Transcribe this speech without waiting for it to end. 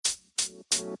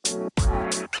Hi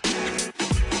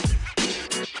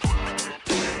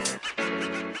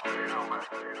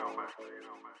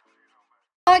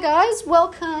guys,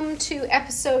 welcome to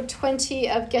episode 20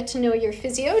 of Get to Know Your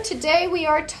Physio. Today we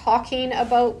are talking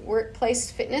about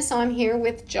workplace fitness. I'm here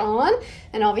with John,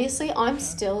 and obviously I'm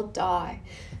still Di.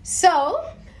 So,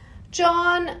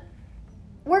 John,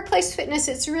 workplace fitness,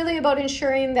 it's really about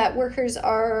ensuring that workers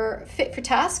are fit for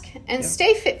task and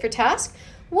stay fit for task.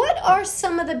 What are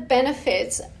some of the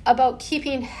benefits about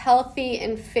keeping healthy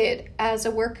and fit as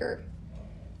a worker?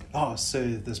 So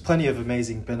there's plenty of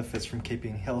amazing benefits from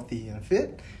keeping healthy and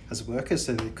fit as a worker.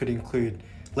 So it could include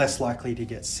less likely to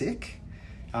get sick.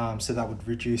 So that would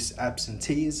reduce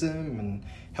absenteeism and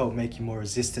help make you more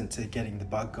resistant to getting the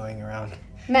bug going around.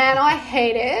 Man, I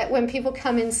hate it when people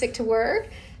come in sick to work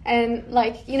and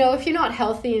if you're not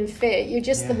healthy and fit, you're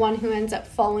just the one who ends up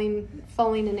falling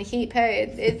in a heap.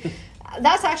 Hey,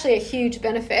 that's actually a huge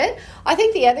benefit. I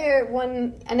think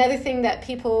another thing that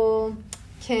people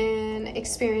can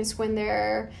experience when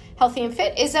they're healthy and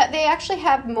fit is that they actually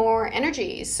have more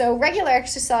energy. So regular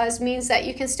exercise means that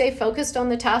you can stay focused on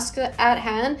the task at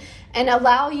hand and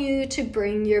allow you to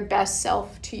bring your best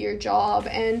self to your job.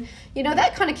 And,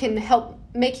 that kind of can help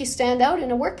make you stand out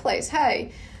in a workplace.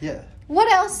 Hey,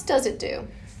 what else does it do?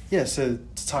 Yeah, so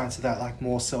to tie into that,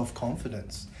 more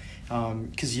self-confidence.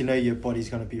 Because your body's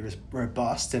going to be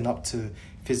robust and up to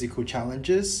physical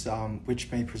challenges, which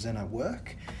may present at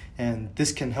work. And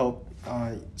this can help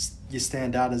you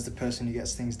stand out as the person who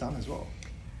gets things done as well.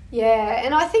 Yeah,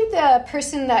 and I think the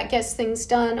person that gets things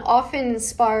done often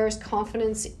inspires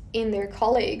confidence in their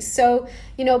colleagues. So,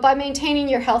 by maintaining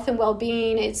your health and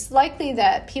well-being, it's likely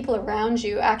that people around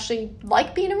you actually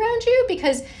like being around you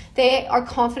because they are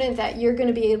confident that you're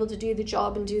going to be able to do the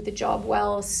job and do the job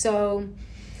well. So,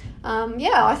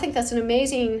 I think that's an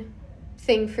amazing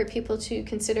thing for people to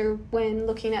consider when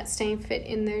looking at staying fit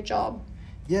in their job.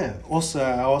 Yeah,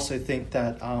 I also think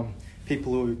that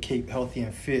people who keep healthy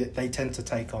and fit, they tend to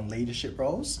take on leadership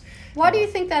roles. Why do you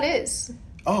think that is?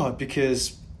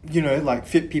 Because,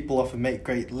 fit people often make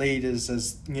great leaders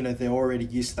as, they're already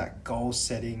used to that goal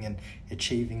setting and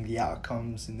achieving the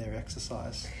outcomes in their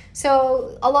exercise.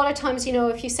 So a lot of times,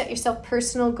 if you set yourself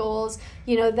personal goals,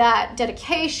 that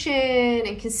dedication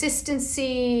and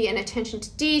consistency and attention to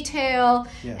detail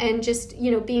and just,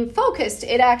 being focused,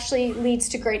 it actually leads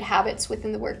to great habits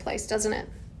within the workplace, doesn't it?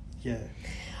 Yeah.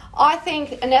 I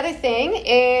think another thing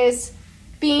is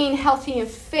being healthy and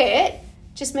fit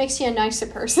just makes you a nicer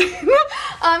person.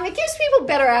 It gives people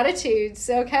better attitudes,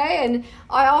 okay? And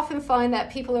I often find that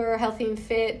people who are healthy and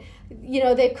fit,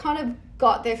 they've kind of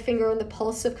got their finger on the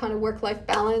pulse of kind of work-life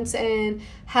balance and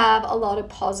have a lot of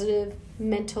positive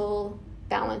mental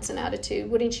balance and attitude.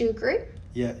 Wouldn't you agree?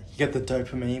 Yeah, you get the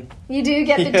dopamine. You do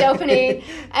get the dopamine,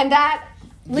 and that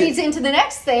leads into the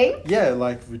next thing. Yeah,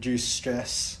 reduce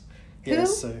stress. Who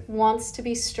wants to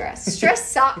be stressed?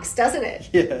 Stress sucks, doesn't it?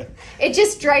 Yeah. It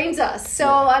just drains us.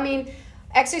 So,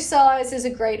 exercise is a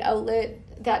great outlet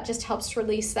that just helps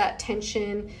release that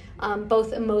tension,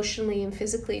 both emotionally and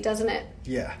physically, doesn't it?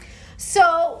 Yeah.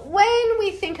 So, when we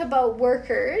think about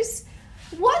workers,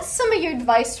 what's some of your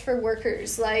advice for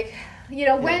workers?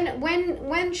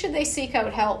 When should they seek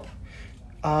out help?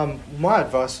 My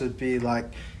advice would be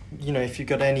if you've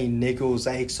got any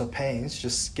niggles, aches or pains,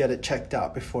 just get it checked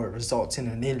out before it results in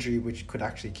an injury which could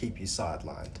actually keep you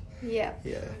sidelined. Yeah.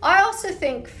 Yeah. I also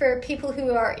think for people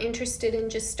who are interested in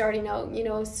just starting out,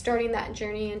 starting that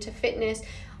journey into fitness,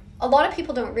 a lot of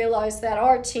people don't realize that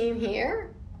our team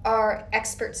here are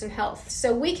experts in health.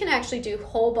 So we can actually do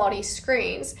whole body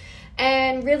screens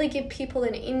and really give people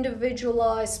an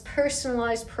individualized,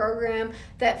 personalized program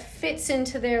that fits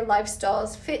into their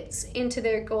lifestyles, fits into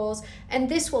their goals, and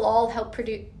this will all help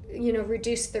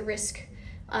reduce the risk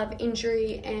of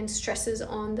injury and stresses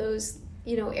on those,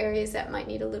 areas that might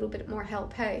need a little bit more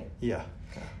help. Hey. Yeah.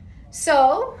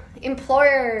 So,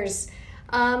 employers,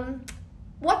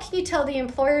 what can you tell the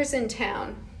employers in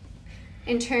town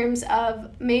in terms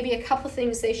of maybe a couple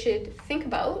things they should think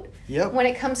about when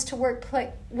it comes to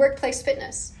workplace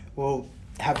fitness? Well,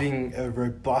 having a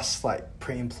robust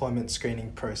pre-employment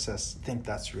screening process, I think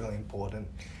that's really important.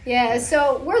 Yeah,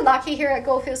 so we're lucky here at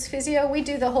Goldfields Physio. We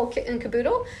do the whole kit and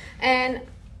caboodle, and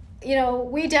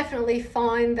we definitely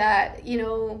find that,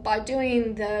 by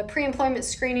doing the pre-employment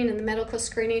screening and the medical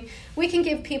screening, we can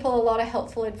give people a lot of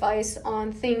helpful advice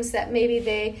on things that maybe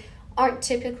they aren't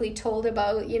typically told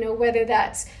about, whether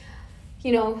that's,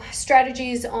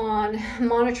 strategies on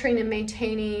monitoring and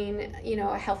maintaining,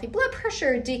 a healthy blood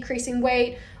pressure, decreasing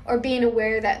weight, or being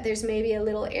aware that there's maybe a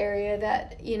little area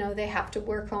that, they have to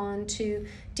work on to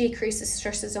decrease the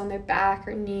stresses on their back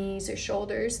or knees or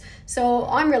shoulders. So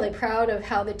I'm really proud of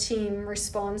how the team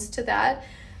responds to that.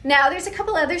 Now, there's a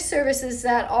couple other services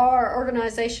that our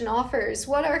organization offers.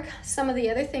 What are some of the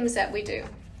other things that we do?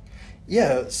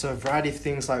 Yeah, so a variety of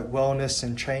things like wellness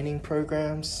and training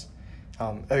programs,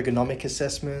 ergonomic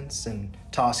assessments, and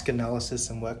task analysis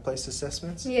and workplace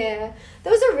assessments. Yeah,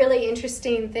 those are really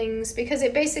interesting things because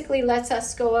it basically lets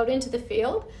us go out into the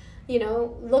field,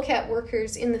 look at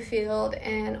workers in the field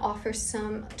and offer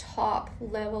some top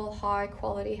level, high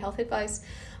quality health advice.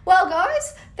 Well,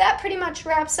 guys, that pretty much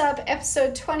wraps up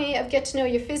episode 20 of Get to Know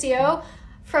Your Physio.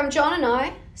 From John and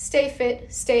I, stay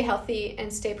fit, stay healthy,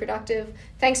 and stay productive.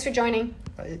 Thanks for joining.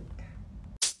 Bye.